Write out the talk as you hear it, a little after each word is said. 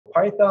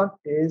Python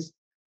is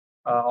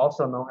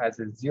also known as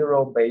a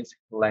zero-based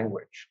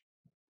language.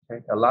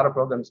 Okay? A lot of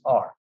programs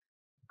are,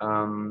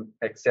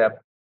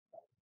 except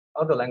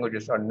other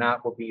languages are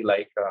not, will be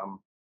like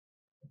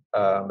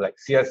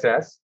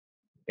CSS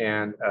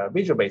and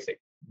Visual Basic.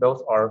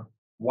 Those are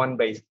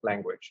one-based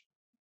language.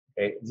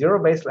 Okay?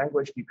 Zero-based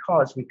language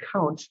because we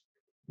count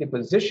the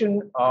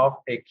position of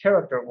a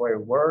character or a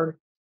word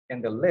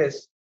in the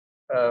list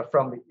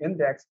from the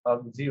index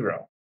of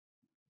 0.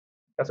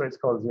 That's why it's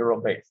called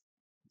zero-based.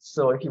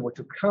 So if you were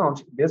to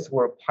count this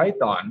word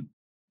Python,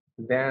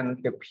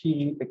 then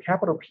the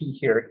capital P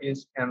here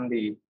is in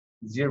the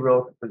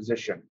 0th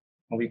position.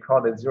 And we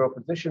call the 0th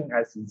position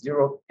as the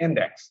 0th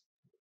index.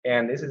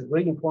 And this is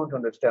really important to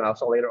understand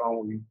also later on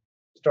when we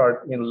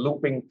start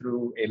looping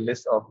through a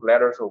list of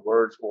letters or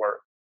words or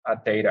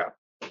data.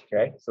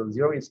 Okay, so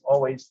 0 is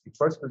always the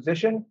first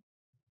position,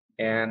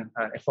 and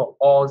for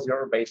all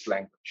zero-based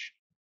language.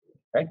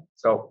 Okay,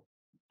 so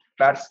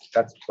that's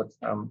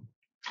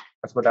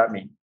what that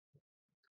means.